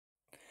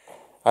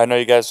I know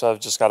you guys have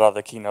just got out of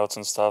the keynotes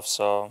and stuff,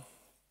 so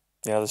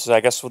this is,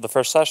 I guess, the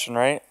first session,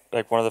 right?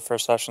 Like one of the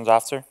first sessions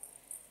after.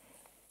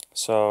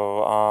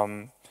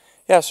 So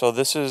yeah, so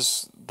this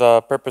is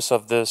the purpose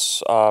of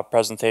this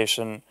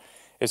presentation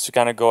is to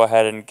kind of go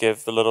ahead and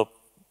give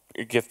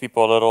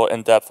people a little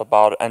in depth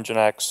about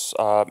Nginx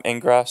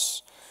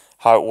Ingress,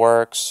 how it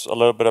works, a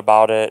little bit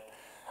about it,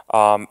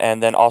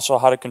 and then also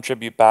how to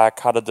contribute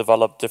back, how to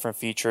develop different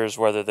features,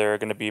 whether they're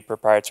going to be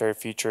proprietary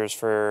features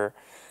for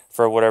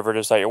whatever it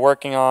is that you're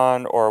working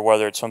on, or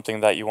whether it's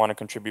something that you want to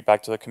contribute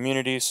back to the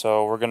community.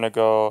 So we're going to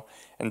go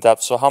in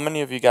depth. So how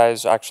many of you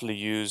guys actually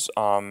use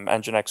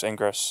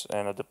Nginx-Ingress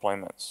in a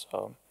deployment?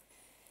 So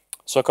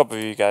a couple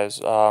of you guys.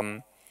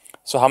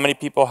 So how many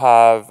people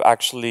have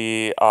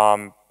actually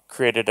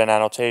created an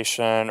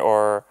annotation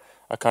or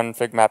a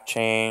ConfigMap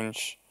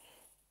change?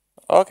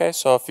 Okay,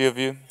 so a few of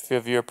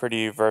you are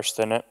pretty versed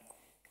in it.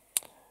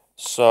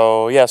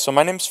 So yeah, so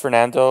my name's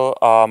Fernando.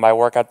 I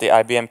work at the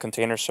IBM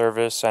Container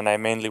Service, and I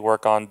mainly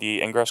work on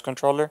the Ingress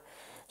controller.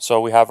 So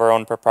we have our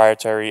own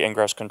proprietary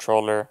Ingress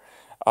controller,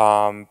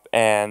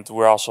 and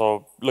we're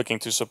also looking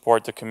to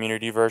support the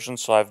community version.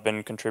 So I've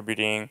been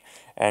contributing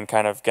and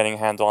kind of getting a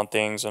handle on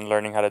things and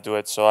learning how to do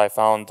it. So I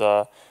found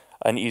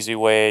an easy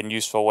way and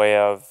useful way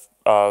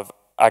of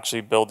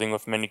actually building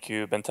with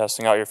Minikube and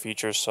testing out your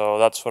features. So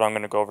that's what I'm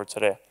going to go over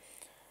today.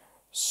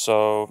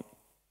 So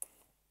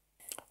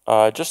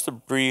just a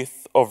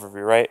brief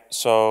overview, right?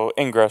 So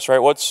ingress, right?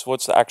 What's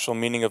the actual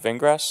meaning of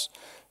ingress?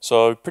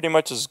 So it pretty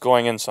much is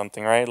going in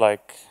something, right?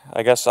 Like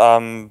I guess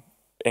I'm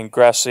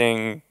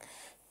ingressing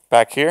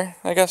back here.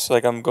 I guess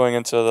like I'm going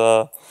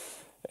into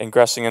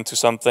ingressing into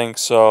something.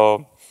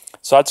 So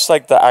that's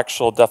like the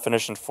actual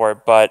definition for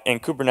it. But in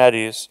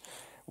Kubernetes,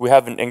 we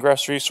have an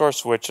ingress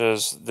resource, which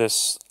is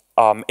this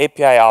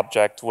API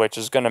object, which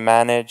is going to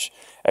manage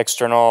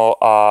external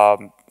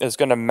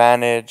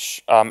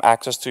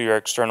access to your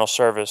external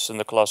service in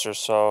the cluster.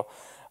 So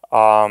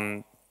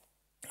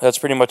that's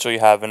pretty much what you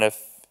have. And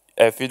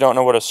if you don't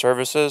know what a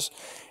service is,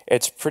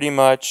 it's pretty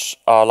much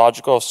a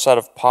logical set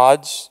of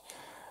pods.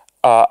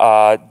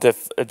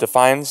 It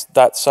defines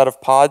that set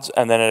of pods,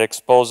 and then it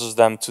exposes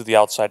them to the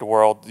outside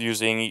world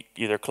using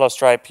either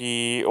cluster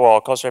IP.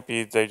 Well, cluster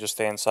IP, they just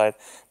stay inside,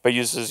 but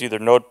uses either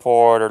node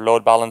port or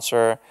load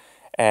balancer.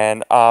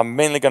 And I'm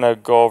mainly going to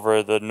go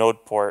over the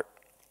node port,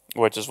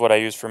 which is what I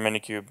use for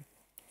Minikube.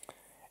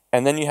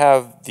 And then you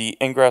have the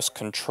Ingress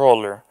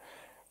controller,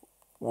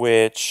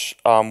 which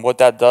what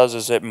that does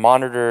is it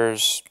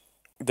monitors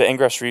the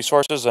Ingress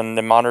resources, and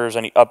it monitors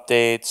any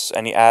updates,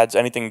 any adds,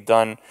 anything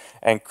done,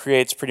 and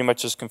creates pretty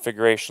much this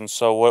configuration.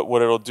 So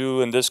what it'll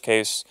do in this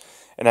case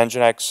in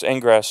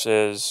Nginx-Ingress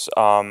is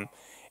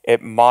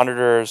it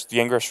monitors the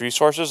Ingress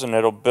resources, and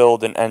it'll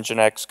build an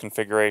Nginx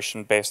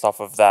configuration based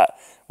off of that,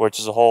 which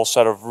is a whole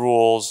set of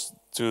rules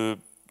to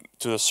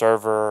the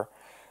server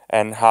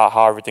and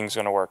how everything's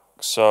going to work.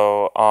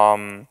 So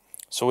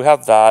so we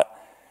have that,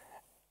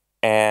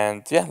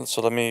 and yeah,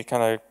 so let me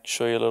kind of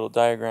show you a little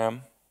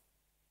diagram.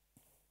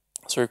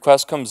 So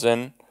request comes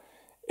in,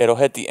 it'll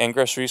hit the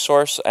ingress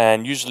resource,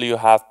 and usually you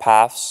have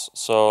paths.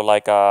 So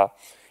like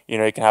you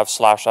can have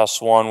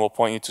 /s1 will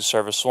point you to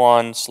service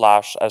 1,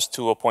 /s2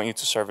 will point you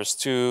to service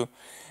 2,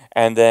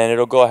 and then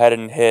it'll go ahead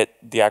and hit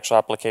the actual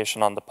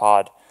application on the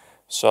pod.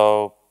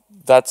 So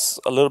that's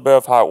a little bit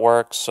of how it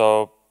works.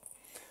 So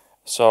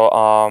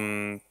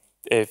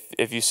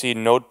if you see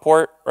node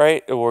port,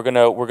 right, we're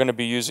gonna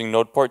be using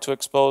node port to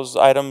expose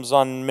items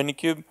on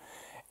Minikube.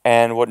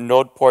 And what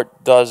node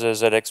port does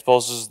is it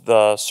exposes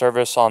the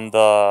service on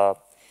the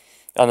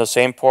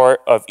same port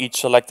of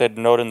each selected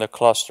node in the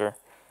cluster.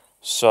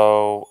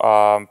 So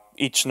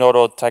each node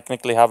will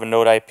technically have a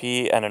node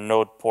IP and a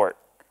node port.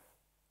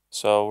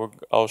 So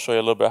I'll show you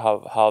a little bit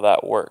how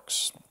that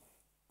works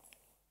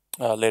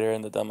later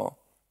in the demo.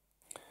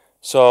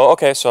 So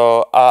okay,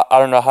 so I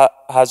don't know,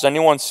 has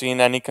anyone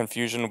seen any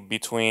confusion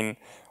between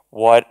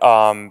what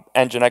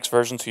Nginx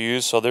version to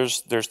use? So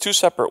there's two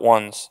separate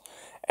ones.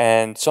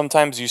 And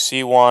sometimes you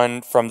see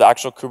one from the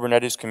actual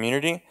Kubernetes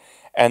community,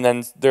 and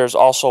then there's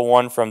also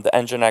one from the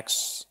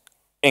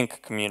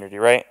Nginx-Inc community,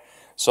 right?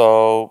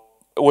 So,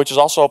 which is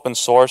also open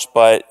source,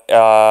 but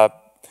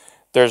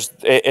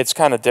it's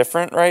kind of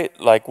different, right?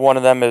 Like one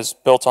of them is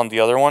built on the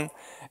other one,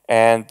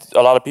 and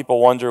a lot of people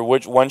wonder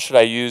which one should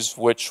I use,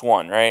 which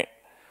one, right?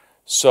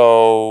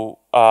 So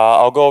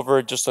I'll go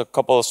over just a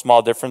couple of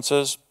small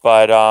differences,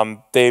 but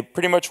they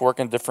pretty much work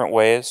in different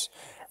ways.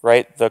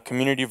 Right, the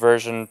community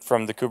version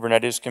from the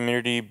Kubernetes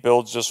community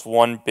builds just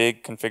one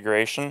big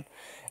configuration,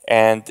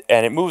 and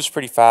it moves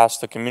pretty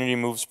fast. The community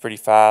moves pretty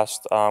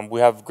fast. We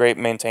have great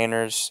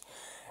maintainers,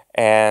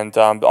 and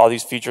all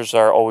these features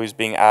are always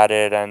being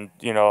added. And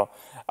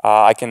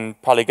I can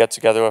probably get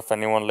together with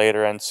anyone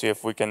later and see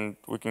if I can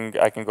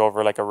go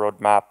over like a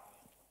roadmap,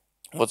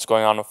 what's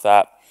going on with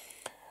that.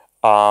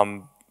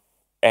 So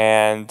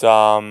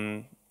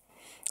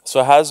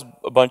it has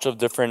a bunch of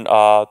different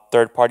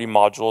third-party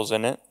modules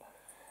in it.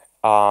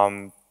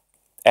 And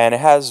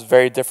it has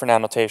very different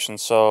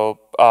annotations. So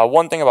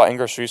one thing about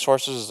Ingress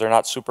resources is they're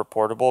not super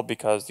portable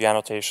because the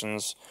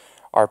annotations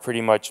are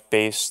pretty much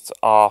based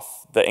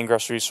off the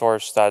Ingress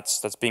resource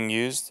that's being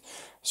used.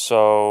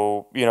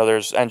 So,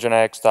 there's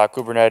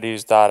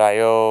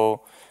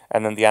nginx.kubernetes.io,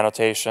 and then the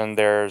annotation,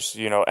 there's,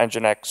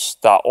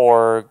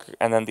 nginx.org,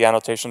 and then the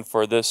annotation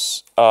for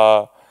this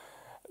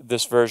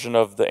this version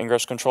of the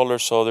Ingress controller.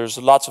 So there's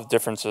lots of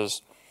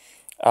differences.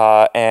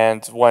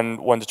 And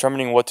when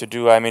determining what to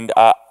do, I mean,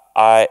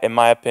 in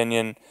my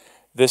opinion,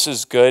 this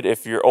is good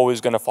if you're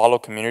always going to follow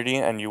community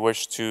and you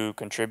wish to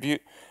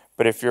contribute.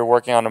 But if you're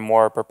working on a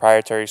more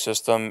proprietary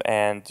system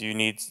and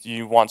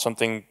you want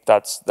something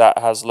that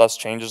has less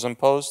changes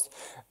imposed,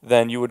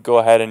 then you would go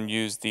ahead and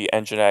use the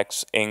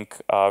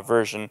Nginx-Inc.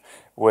 Version,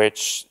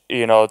 which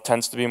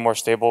tends to be more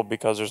stable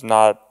because there's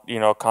not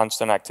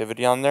constant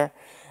activity on there,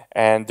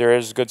 and there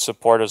is good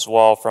support as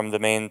well from the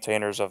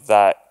maintainers of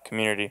that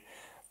community.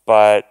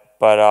 But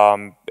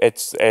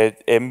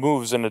it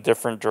moves in a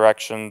different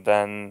direction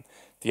than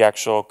the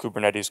actual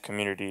Kubernetes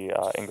community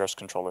Ingress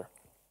controller.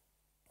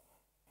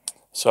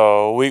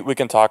 So we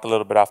can talk a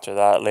little bit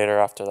later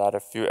after that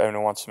if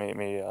anyone wants to meet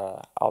me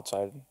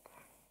outside.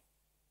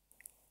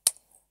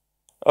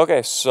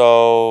 Okay,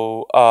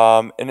 so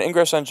in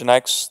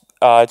Ingress-Nginx,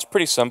 it's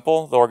pretty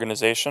simple, the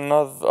organization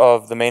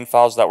of the main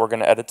files that we're going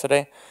to edit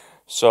today.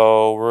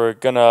 So we're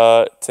going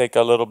to take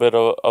a little bit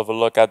of a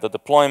look at the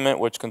deployment,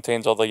 which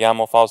contains all the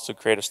YAML files to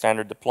create a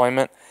standard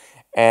deployment.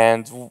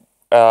 And for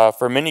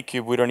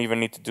Minikube, we don't even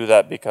need to do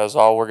that because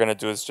all we're going to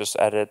do is just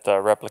edit the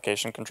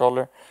replication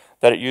controller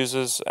that it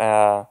uses.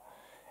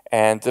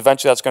 And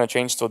eventually that's going to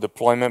change to a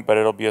deployment, but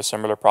it'll be a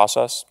similar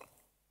process.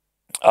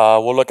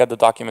 We'll look at the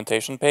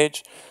documentation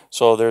page.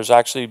 So there's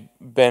actually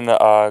been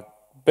a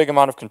big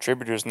amount of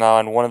contributors now,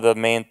 and one of the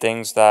main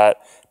things that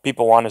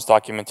people want is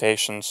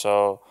documentation.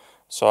 So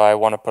I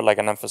want to put like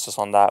an emphasis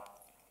on that.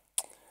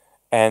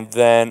 And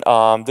then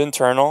the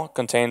internal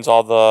contains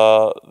all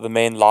the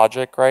main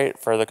logic, right,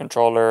 for the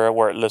controller,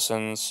 where it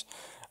listens,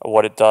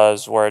 what it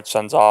does, where it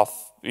sends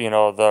off,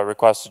 the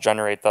request to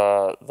generate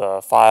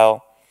the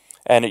file.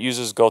 And it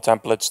uses Go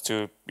templates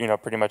to,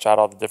 pretty much add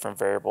all the different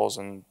variables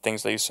and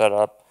things that you set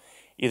up,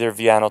 either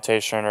via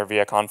annotation or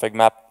via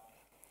ConfigMap.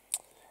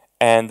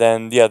 And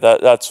then, yeah,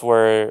 that's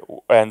where,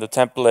 and the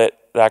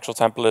actual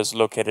template is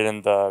located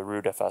in the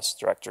root.fs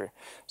directory.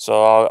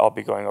 So I'll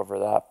be going over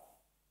that.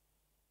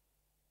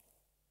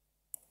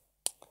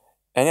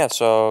 And yeah,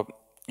 so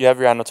you have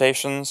your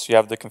annotations, you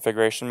have the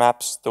configuration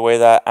maps. The way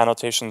that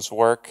annotations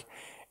work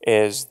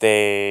is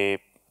they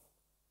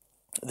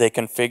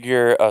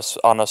configure us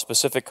on a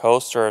specific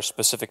host or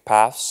specific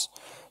paths.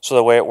 So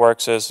the way it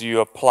works is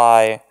you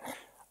apply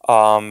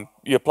an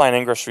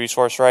Ingress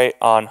resource, right,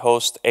 on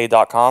host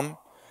a.com,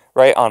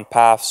 right, on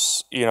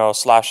paths,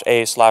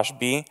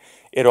 /a/b.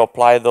 It'll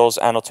apply those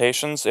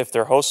annotations if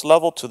they're host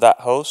level to that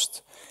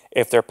host.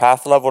 If they're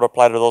path level, it'll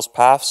apply to those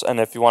paths.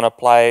 And if you want to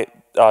apply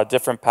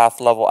different path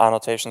level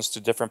annotations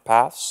to different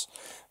paths,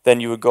 then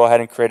you would go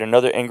ahead and create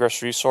another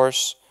Ingress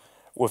resource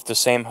with the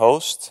same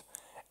host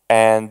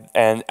and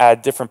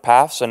add different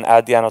paths and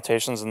add the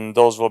annotations, and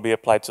those will be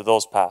applied to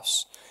those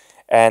paths.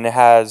 And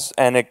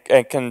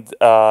it can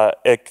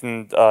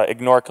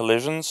ignore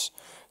collisions.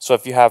 So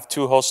if you have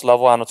two host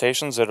level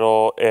annotations,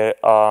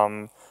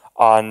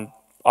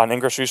 on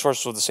Ingress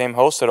resources with the same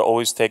host, it'll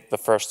always take the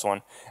first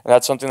one. And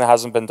that's something that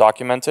hasn't been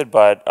documented,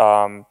 but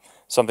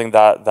something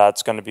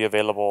that's going to be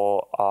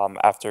available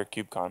after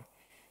KubeCon.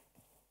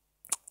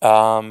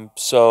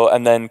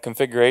 And then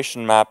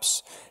configuration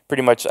maps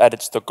pretty much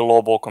edits the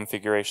global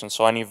configuration.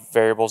 So any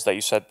variables that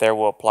you set there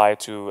will apply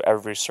to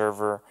every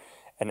server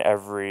and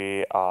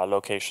every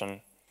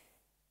location.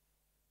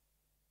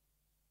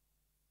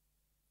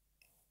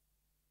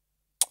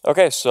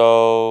 Okay,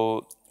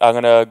 so I'm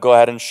going to go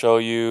ahead and show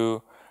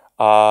you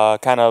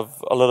kind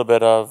of a little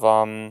bit of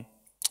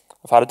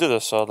how to do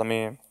this. So let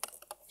me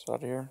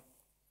start here.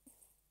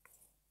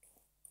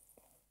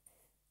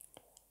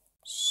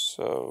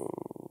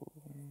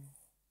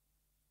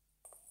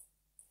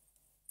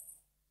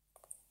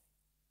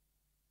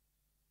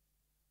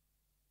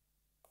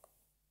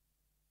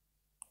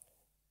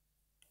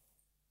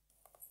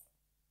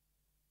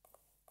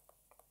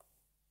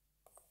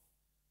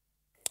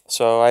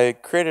 So I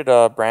created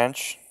a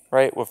branch,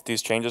 right, with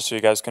these changes so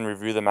you guys can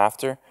review them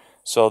after.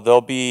 So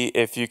there'll be,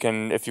 if you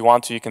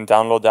want to, you can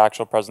download the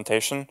actual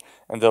presentation,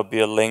 and there'll be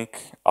a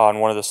link on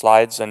one of the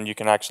slides, and you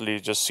can actually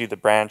just see the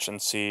branch and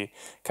see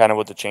kind of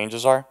what the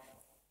changes are.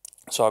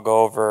 So I'll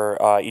go over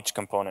each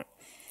component.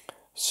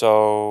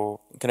 So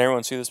can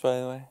everyone see this, by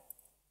the way?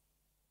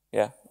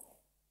 Yeah?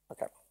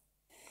 Okay.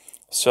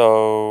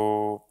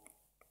 So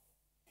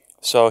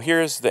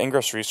here's the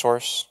Ingress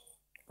resource,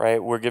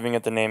 right? We're giving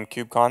it the name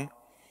KubeCon.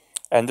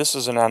 And this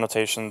is an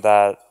annotation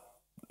that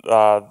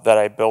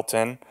I built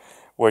in,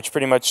 which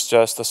pretty much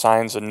just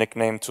assigns a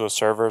nickname to a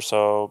server.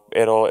 So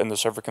in the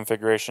server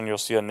configuration, you'll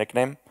see a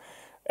nickname,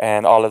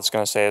 and all it's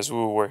going to say is,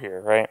 ooh, we're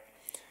here, right?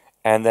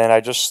 And then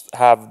I just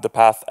have the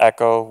path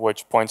echo,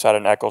 which points out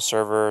an echo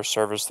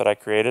service that I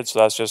created. So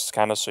that's just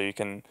kind of so you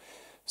can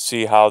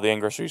see how the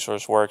Ingress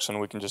resource works, and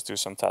we can just do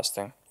some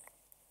testing.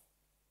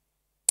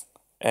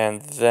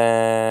 And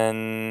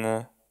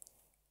then,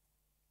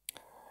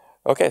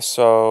 okay,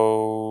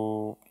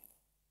 so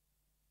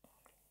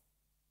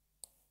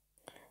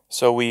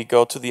we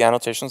go to the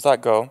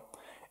annotations.go,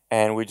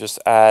 and we just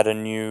add a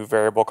new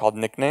variable called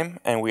nickname,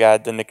 and we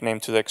add the nickname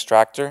to the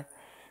extractor.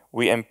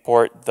 We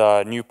import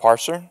the new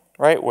parser,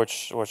 right,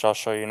 which I'll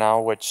show you now,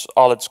 which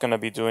all it's going to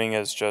be doing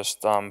is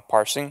just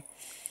parsing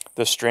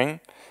the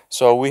string.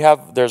 So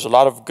there's a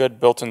lot of good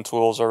built-in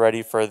tools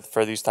already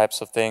for these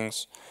types of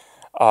things.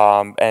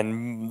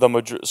 And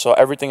so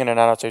everything in an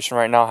annotation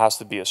right now has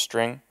to be a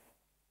string.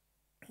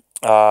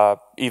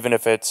 Even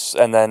if it's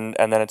and then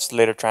it's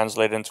later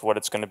translated into what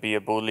it's going to be, a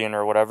Boolean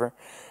or whatever.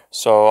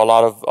 So a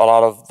lot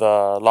of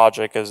the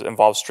logic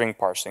involves string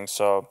parsing.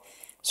 So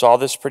all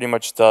this pretty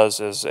much does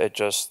is it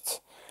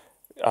just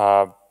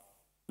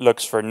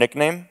looks for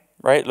nickname,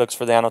 right? Looks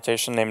for the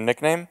annotation name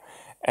nickname,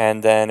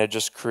 and then it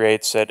just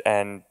creates it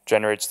and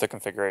generates the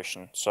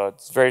configuration. So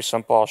it's very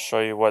simple. I'll show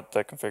you what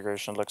the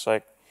configuration looks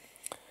like.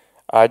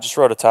 I just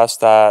wrote a test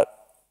that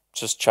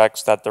just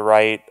checks that the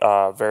right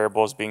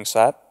variable is being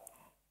set.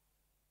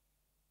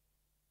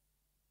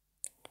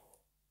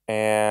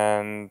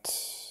 And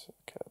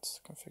okay, that's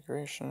the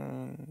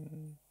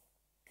configuration.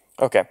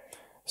 Okay,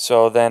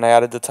 so then I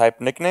added the type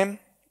nickname,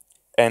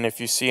 and if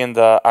you see in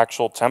the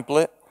actual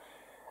template,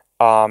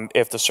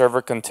 if the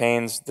server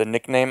contains the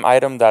nickname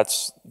item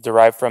that's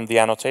derived from the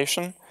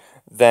annotation,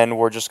 then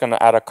we're just going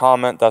to add a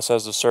comment that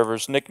says the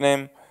server's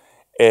nickname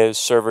is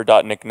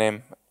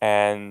server.nickname,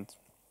 and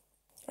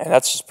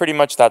that's just pretty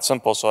much that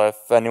simple. So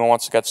if anyone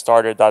wants to get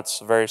started,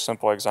 that's a very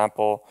simple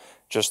example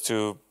just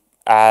to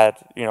add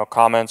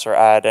comments or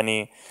add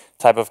any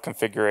type of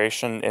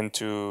configuration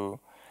into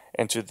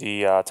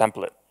the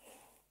template.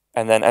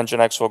 And then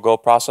Nginx will go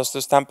process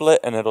this template,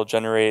 and it'll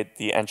generate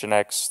the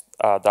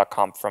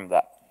Nginx.conf from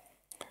that.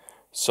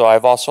 So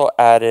I've also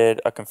added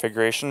a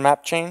configuration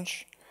map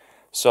change.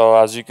 So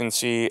as you can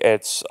see,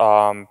 it's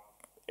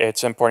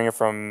importing it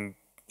from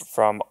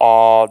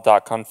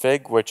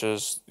all.config, which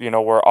is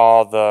where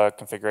all the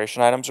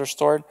configuration items are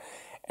stored.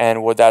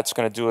 And what that's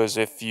going to do is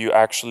if you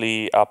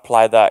actually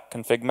apply that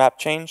config map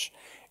change,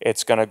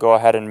 it's going to go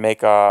ahead and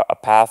make a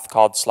path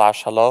called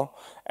 /hello,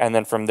 and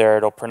then from there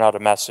it'll print out a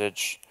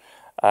message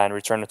and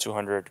return a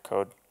 200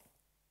 code.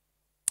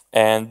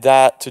 And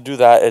to do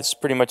that, it's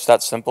pretty much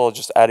that simple,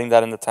 just adding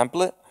that in the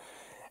template,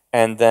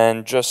 and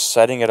then just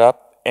setting it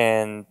up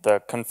in the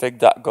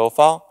config.go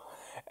file.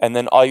 And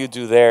then all you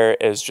do there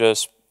is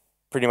just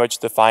pretty much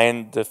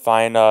define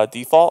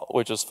default,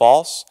 which is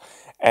false,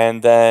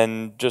 and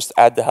then just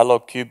add the hello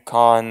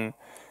KubeCon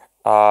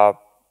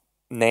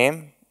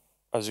name.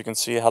 As you can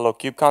see, hello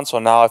KubeCon. So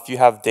now if you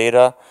have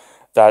data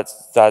that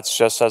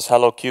just says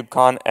hello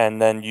KubeCon,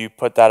 and then you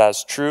put that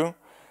as true,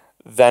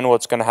 then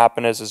what's going to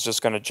happen is it's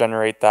just going to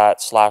generate that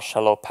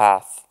 /hello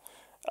path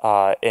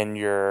in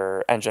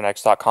your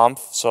nginx.conf.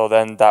 So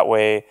then that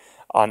way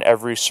on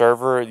every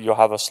server you'll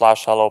have a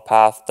 /hello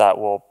path that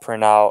will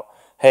print out,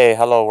 hey,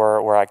 hello,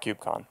 we're at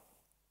KubeCon.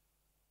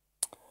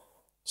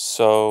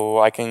 So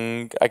I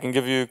can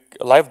give you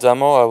a live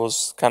demo. It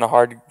was kind of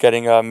hard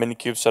getting a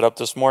Minikube set up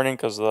this morning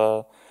because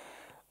of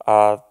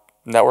the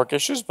network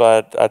issues,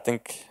 but I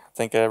think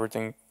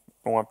everything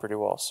went pretty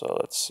well. So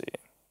let's see.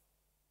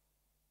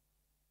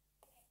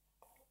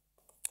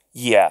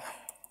 Yeah.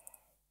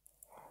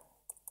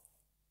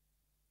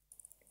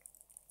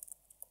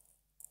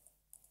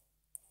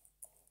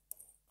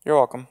 You're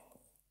welcome.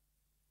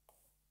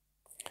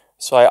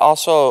 So I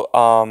also,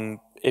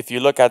 if you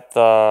look at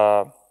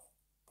the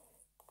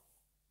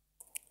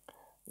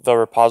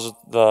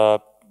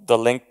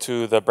link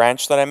to the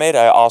branch that I made,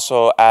 I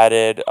also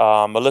added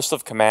a list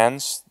of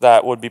commands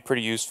that would be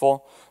pretty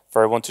useful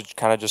for everyone to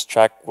kind of just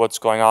check what's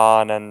going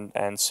on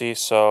and see.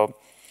 So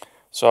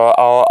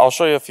I'll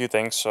show you a few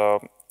things.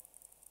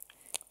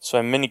 So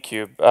in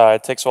Minikube,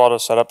 it takes a while to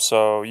set up.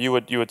 So you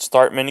would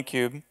start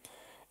Minikube,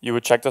 you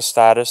would check the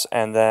status,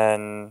 and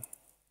then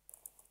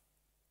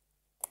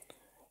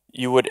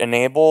you would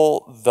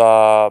enable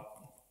the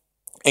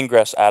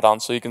Ingress add-on.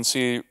 So you can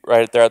see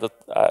right there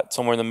at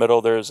somewhere in the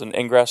middle there's an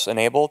Ingress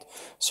enabled.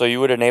 So you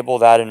would enable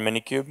that in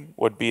Minikube,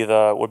 would be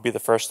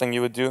the first thing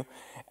you would do.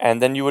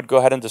 And then you would go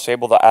ahead and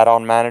disable the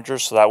add-on manager,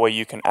 so that way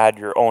you can add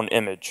your own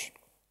image.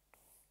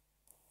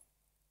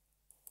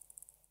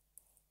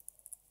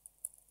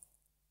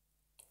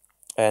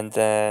 And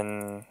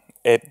then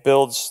it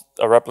builds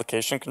a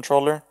replication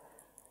controller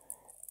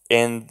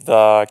in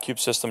the Cube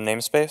system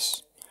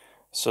namespace.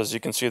 So as you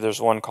can see,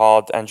 there's one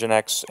called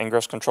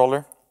Nginx-Ingress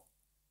Controller.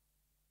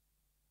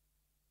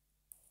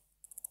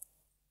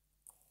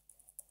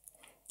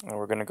 And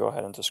we're going to go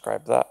ahead and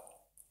describe that.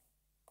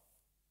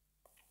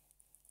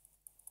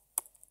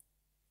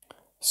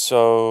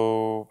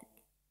 So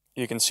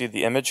you can see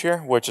the image here,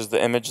 which is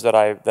the image that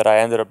I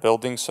ended up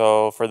building.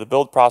 So for the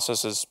build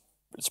process,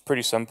 it's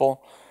pretty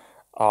simple.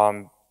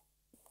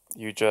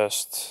 You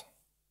just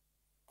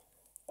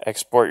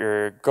export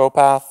your Go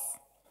path,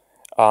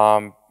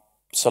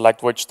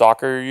 select which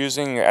Docker you're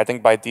using. I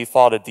think by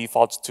default it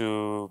defaults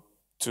to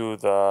to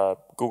the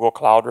Google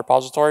Cloud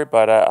repository,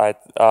 but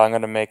I'm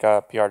going to make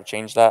a PR to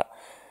change that.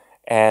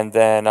 And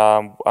then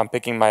I'm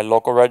picking my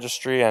local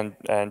registry and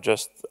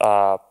just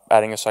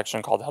adding a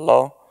section called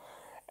hello.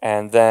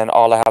 And then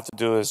all I have to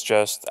do is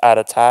just add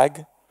a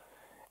tag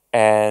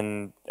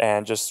and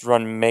just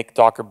run make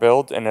docker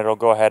build, and it'll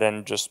go ahead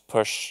and just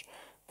push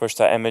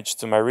that image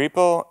to my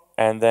repo.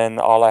 And then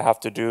all I have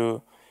to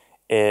do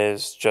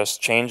is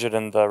just change it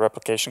in the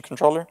replication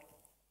controller.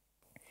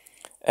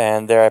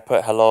 And there I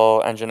put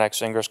hello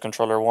Nginx-Ingress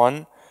controller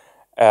 1,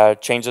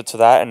 change it to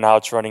that, and now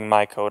it's running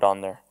my code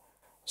on there.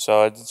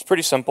 So it's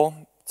pretty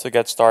simple to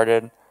get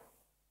started.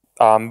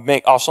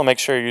 Also make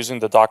sure you're using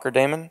the Docker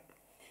daemon,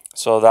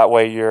 so that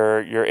way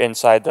you're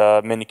inside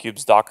the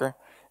Minicube's Docker,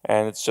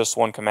 and it's just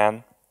one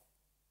command.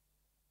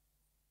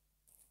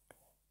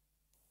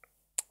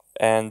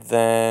 And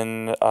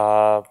then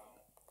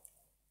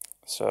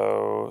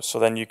so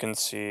then you can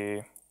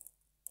see.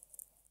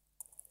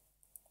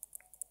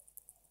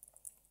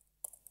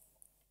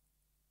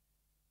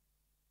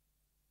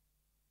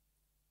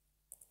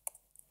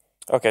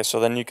 Okay, so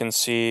then you can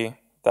see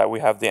that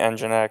we have the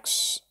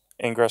Nginx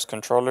Ingress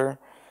Controller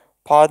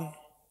pod,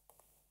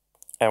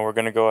 and we're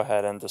going to go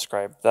ahead and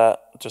describe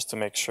that just to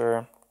make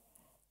sure.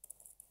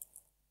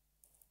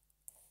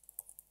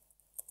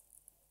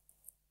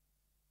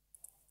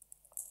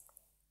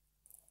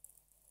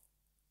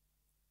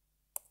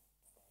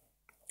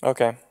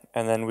 Okay,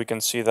 and then we can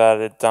see that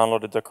it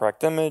downloaded the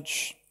correct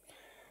image.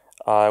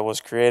 It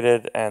was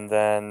created, and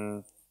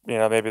then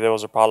maybe there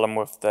was a problem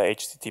with the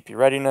HTTP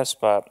readiness,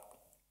 but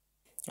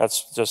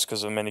that's just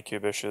because of a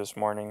Minikube issue this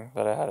morning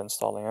that I had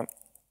installing it.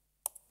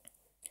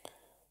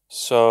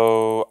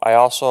 So I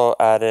also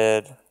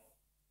added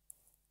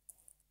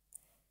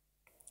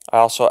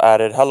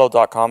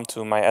hello.com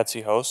to my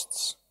Etsy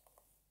hosts,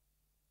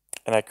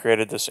 and I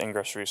created this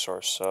Ingress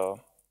resource.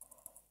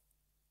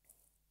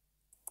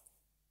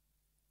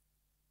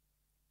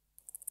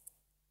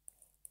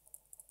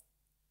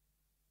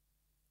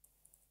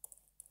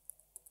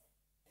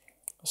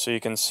 So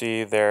you can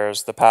see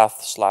there's the path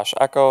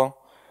 /echo.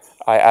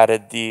 I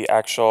added the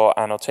actual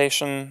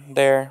annotation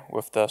there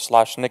with the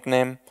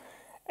 /nickname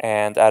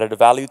and added a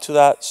value to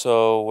that.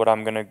 So what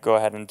I'm going to go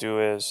ahead and do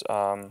is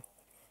I'm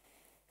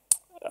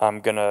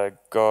going to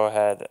go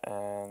ahead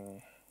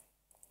and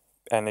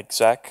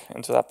exec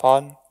into that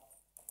pod.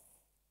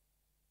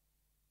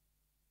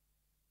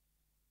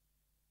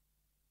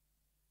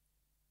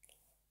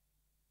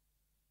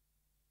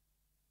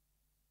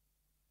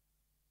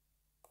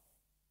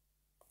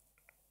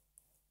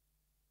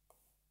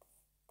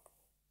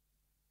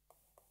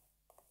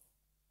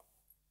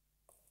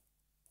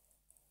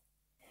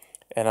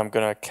 And I'm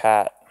going to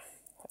cat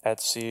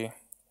Etsy.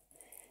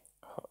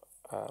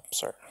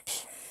 Sorry.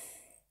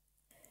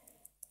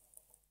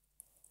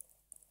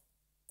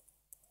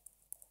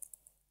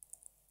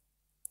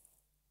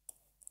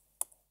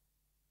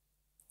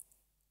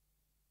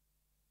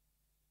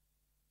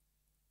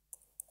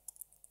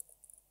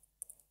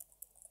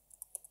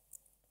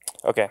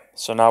 Okay,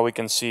 so now we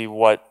can see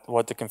what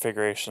the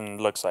configuration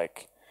looks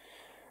like.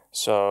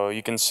 So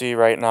you can see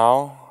right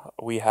now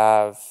we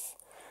have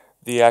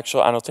the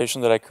actual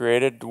annotation that I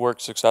created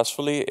worked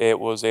successfully. It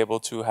was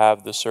able to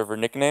have the server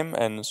nickname,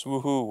 and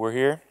woohoo, we're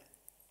here.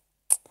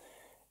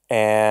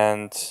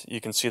 And you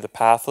can see the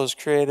path was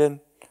created.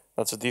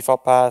 That's a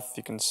default path.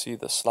 You can see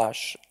the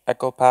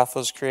 /echo path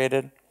was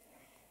created,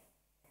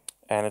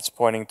 and it's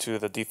pointing to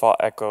the default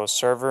echo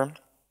server.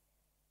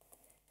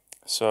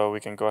 So we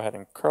can go ahead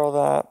and curl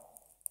that.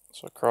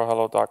 So curl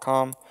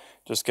hello.com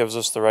just gives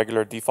us the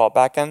regular default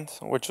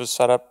backend, which was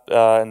set up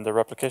in the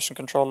replication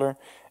controller.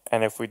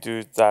 And if we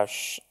do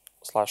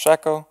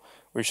 /echo,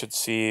 we should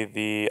see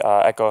the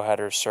echo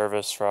header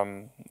service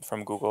from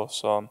Google.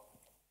 So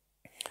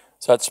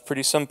that's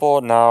pretty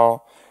simple.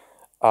 Now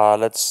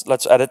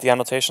let's edit the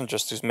annotation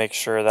just to make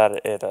sure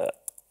that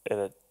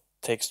it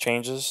takes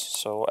changes.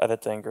 So we'll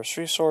edit the Ingress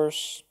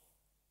resource.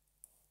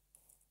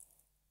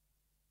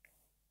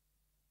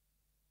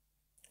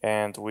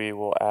 And we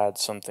will add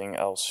something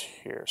else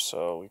here.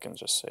 So we can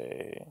just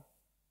say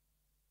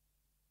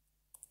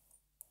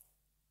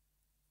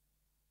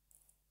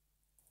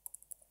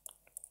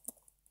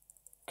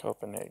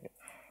Copenhagen.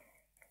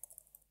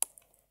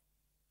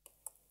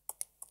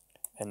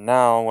 And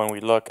now when we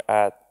look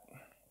at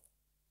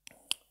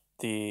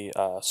the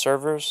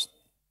servers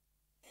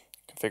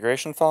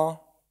configuration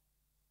file,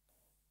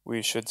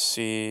 we should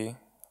see,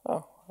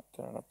 oh, I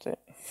did an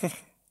update.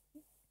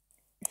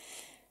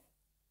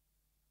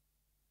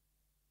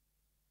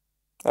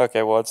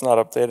 Okay, well, it's not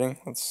updating.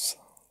 Let's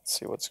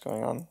see what's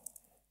going on.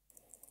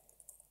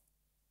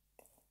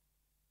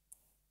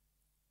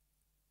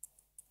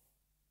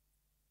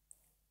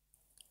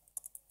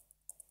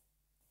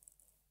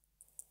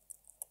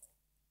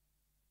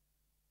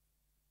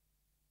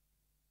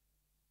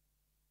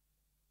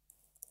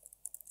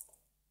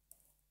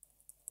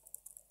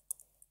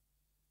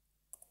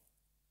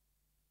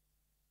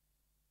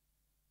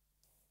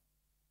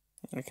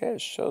 Okay,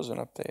 it shows an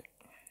update.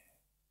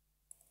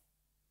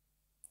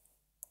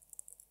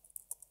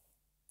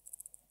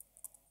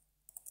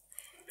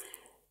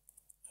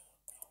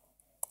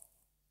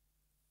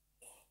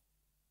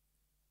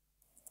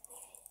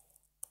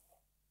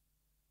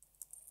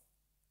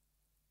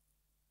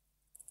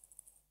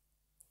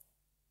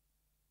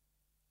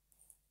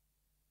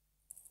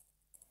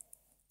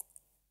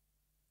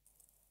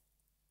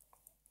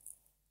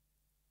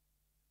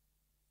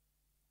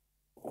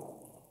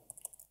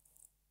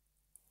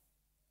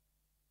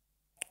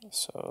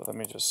 So let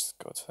me just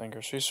go to the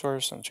Ingress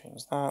resource and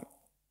change that.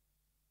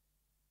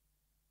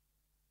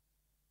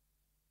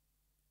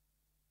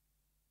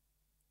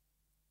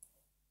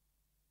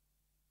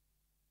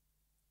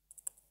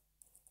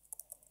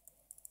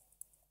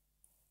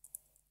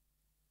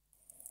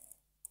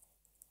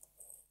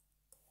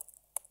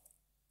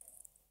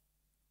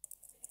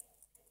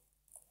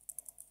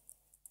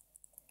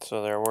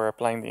 So there we're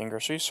applying the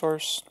Ingress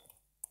resource.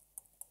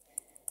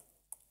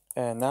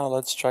 And now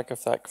let's check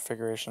if that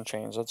configuration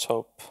changed. Let's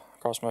hope.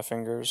 Cross my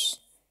fingers.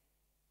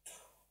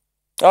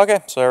 Okay,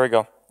 so there we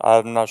go.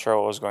 I'm not sure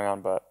what was going on,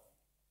 but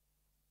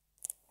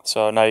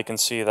so now you can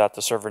see that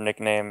the server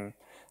nickname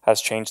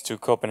has changed to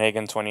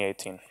Copenhagen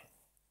 2018.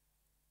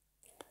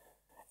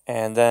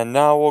 And then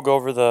now we'll go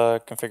over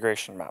the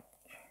configuration map.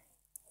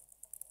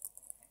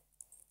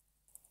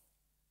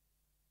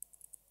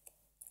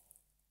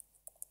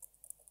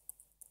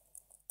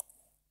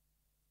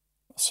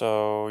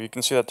 So you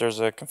can see that there's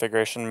a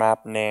configuration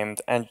map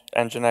named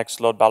Nginx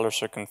load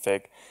balancer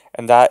config.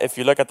 And that, if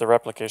you look at the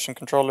replication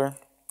controller,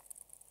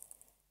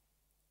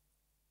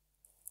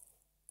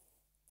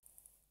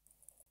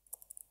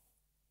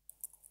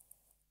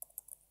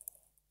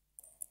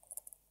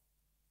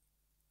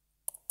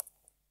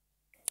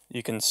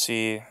 you can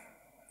see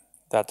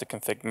that the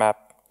config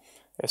map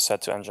is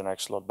set to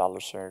Nginx load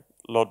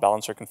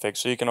balancer config.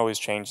 So you can always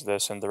change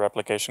this in the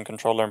replication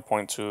controller and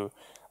point to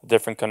a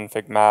different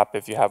config map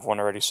if you have one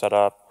already set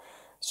up.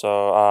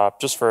 So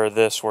just for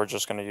this, we're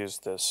just going to use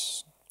the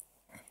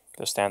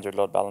standard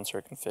load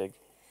balancer config.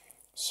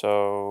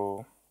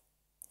 So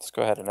let's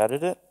go ahead and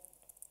edit it.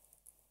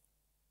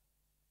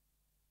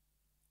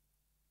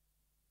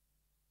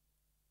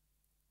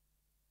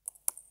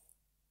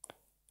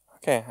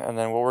 Okay, and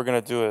then what we're going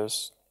to do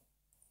is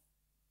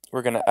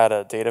we're going to add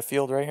a data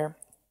field right here.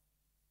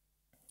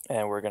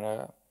 And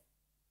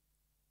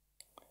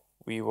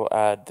we will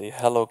add the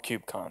hello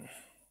KubeCon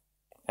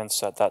and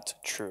set that to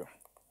true.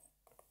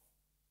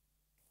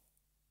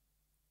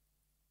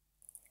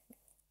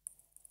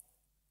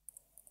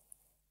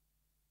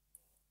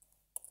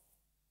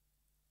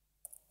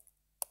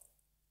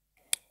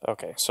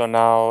 Okay, so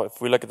now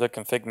if we look at the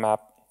config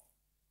map,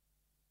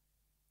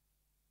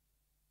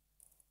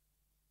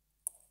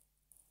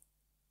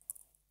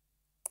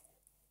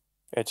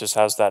 it just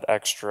has that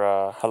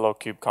extra hello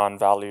KubeCon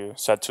value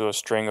set to a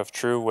string of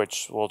true,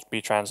 which will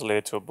be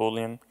translated to a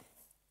Boolean.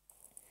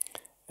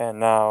 And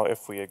now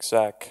if we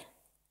exec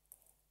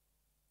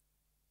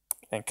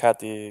and cat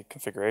the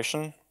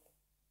configuration,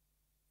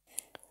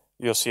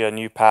 you'll see a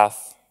new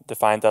path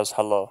defined as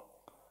hello.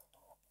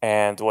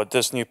 And what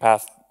this new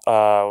path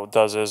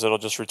does is it'll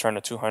just return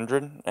a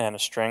 200 and a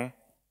string.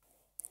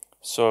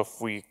 So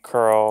if we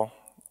curl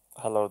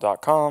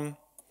hello.com/hello,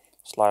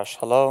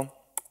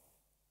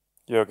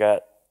 you'll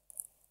get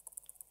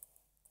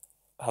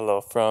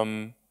hello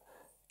from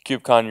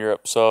KubeCon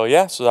Europe. So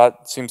yeah, so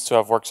that seems to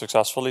have worked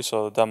successfully.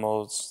 So the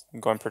demo is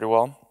going pretty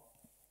well.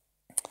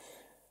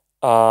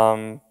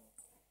 And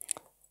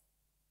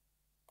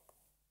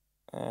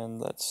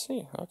let's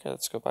see. Okay,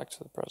 let's go back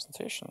to the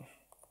presentation.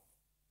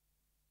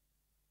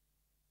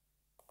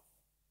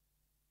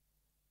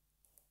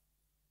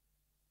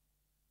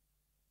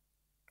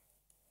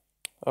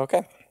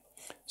 Okay,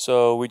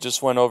 so we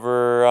just went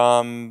over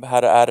how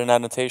to add an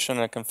annotation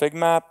and a config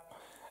map,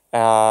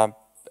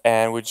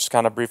 and we just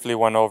kind of briefly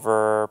went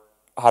over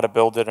how to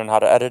build it and how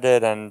to edit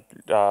it, and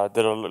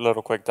did a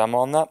little quick demo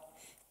on that.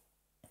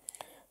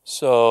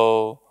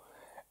 So,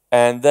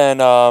 and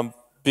then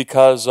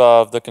because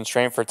of the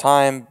constraint for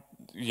time,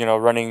 you know,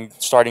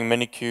 starting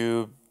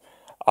Minikube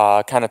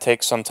kind of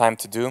takes some time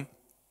to do.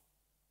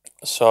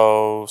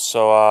 So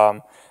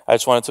I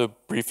just wanted to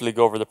briefly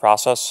go over the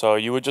process. So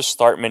you would just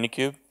start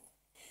Minikube.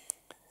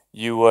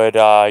 You would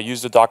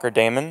use the Docker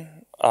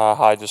daemon, how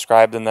I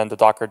described, and then the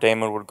Docker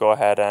daemon would go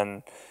ahead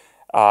and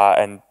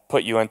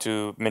put you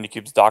into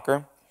Minikube's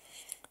Docker.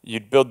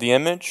 You'd build the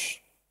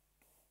image.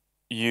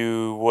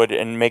 You would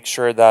make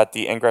sure that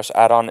the Ingress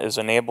add-on is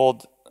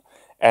enabled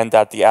and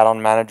that the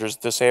add-on manager is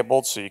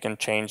disabled so you can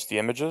change the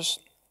images.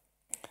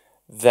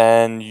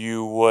 Then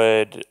you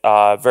would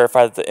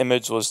verify that the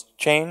image was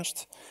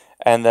changed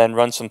and then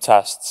run some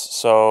tests.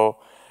 So,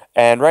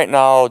 and right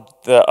now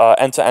the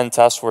end-to-end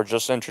tests were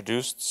just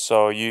introduced.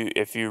 So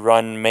if you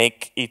run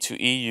make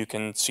E2E, you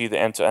can see the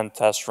end-to-end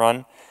test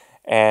run.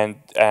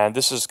 And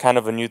this is kind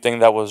of a new thing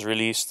that was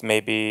released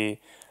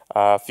maybe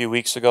a few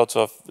weeks ago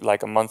to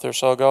like a month or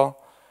so ago.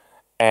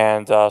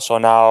 And so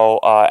now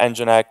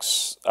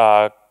Nginx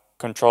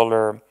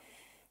controller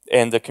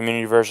in the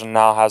community version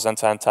now has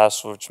end-to-end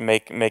tests, which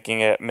making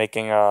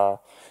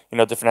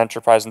different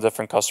enterprise and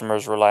different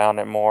customers rely on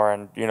it more.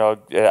 And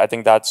I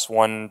think that's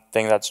one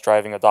thing that's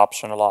driving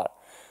adoption a lot.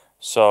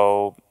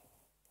 So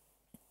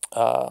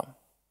yeah,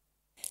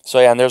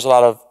 and there's a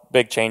lot of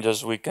big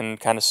changes. We can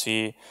kind of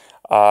see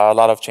a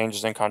lot of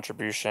changes in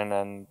contribution,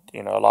 and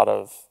a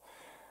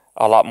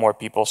lot more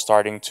people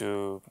starting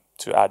to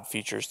add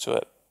features to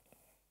it.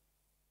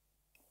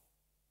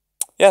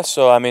 Yeah,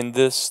 so I mean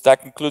that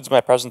concludes my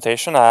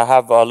presentation. I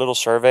have a little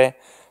survey.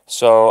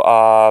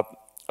 So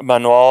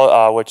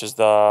Manuel, which is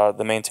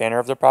the maintainer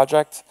of the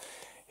project,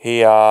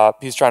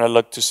 he's trying to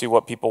look to see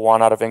what people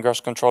want out of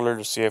Ingress Controller,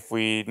 to see if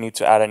we need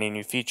to add any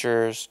new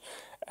features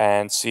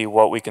and see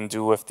what we can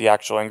do with the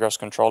actual Ingress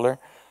Controller.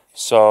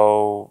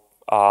 So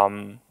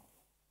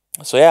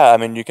so yeah, I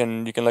mean, you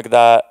can look at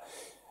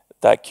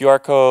that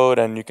QR code,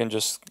 and you can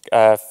just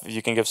if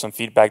you can give some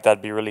feedback,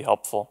 that'd be really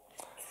helpful.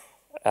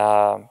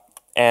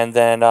 And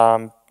then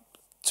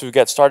to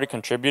get started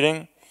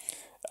contributing,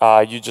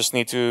 you just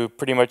need to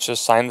pretty much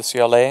just sign the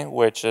CLA,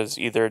 which is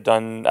either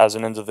done as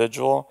an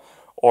individual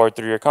or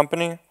through your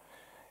company.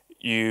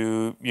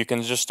 You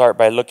can just start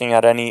by looking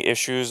at any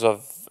issues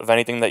of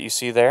anything that you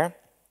see there,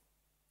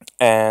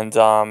 and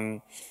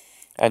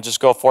just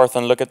go forth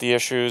and look at the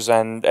issues.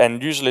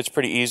 And usually it's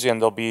pretty easy,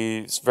 and they'll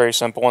be very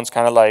simple ones,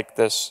 kind of like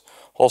this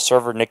whole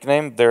server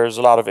nickname. There's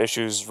a lot of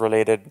issues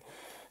related,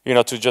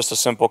 to just a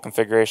simple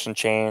configuration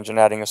change and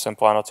adding a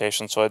simple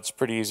annotation. So it's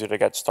pretty easy to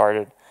get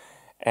started.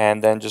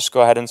 And then just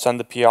go ahead and send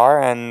the PR,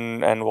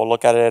 and we'll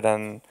look at it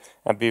and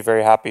be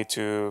very happy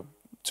to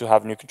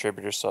have new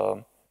contributors.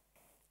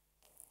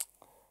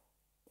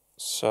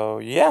 So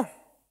yeah.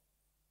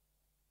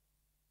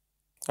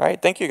 All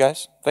right, thank you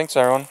guys. Thanks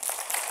everyone.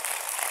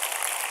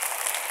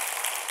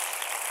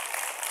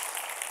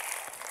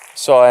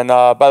 So, and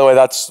by the way,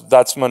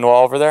 that's Manuel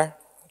over there.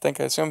 I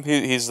assume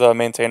he's the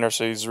maintainer,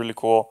 so he's really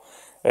cool.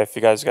 If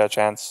you guys got a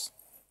chance.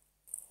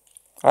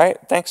 All right,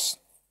 thanks.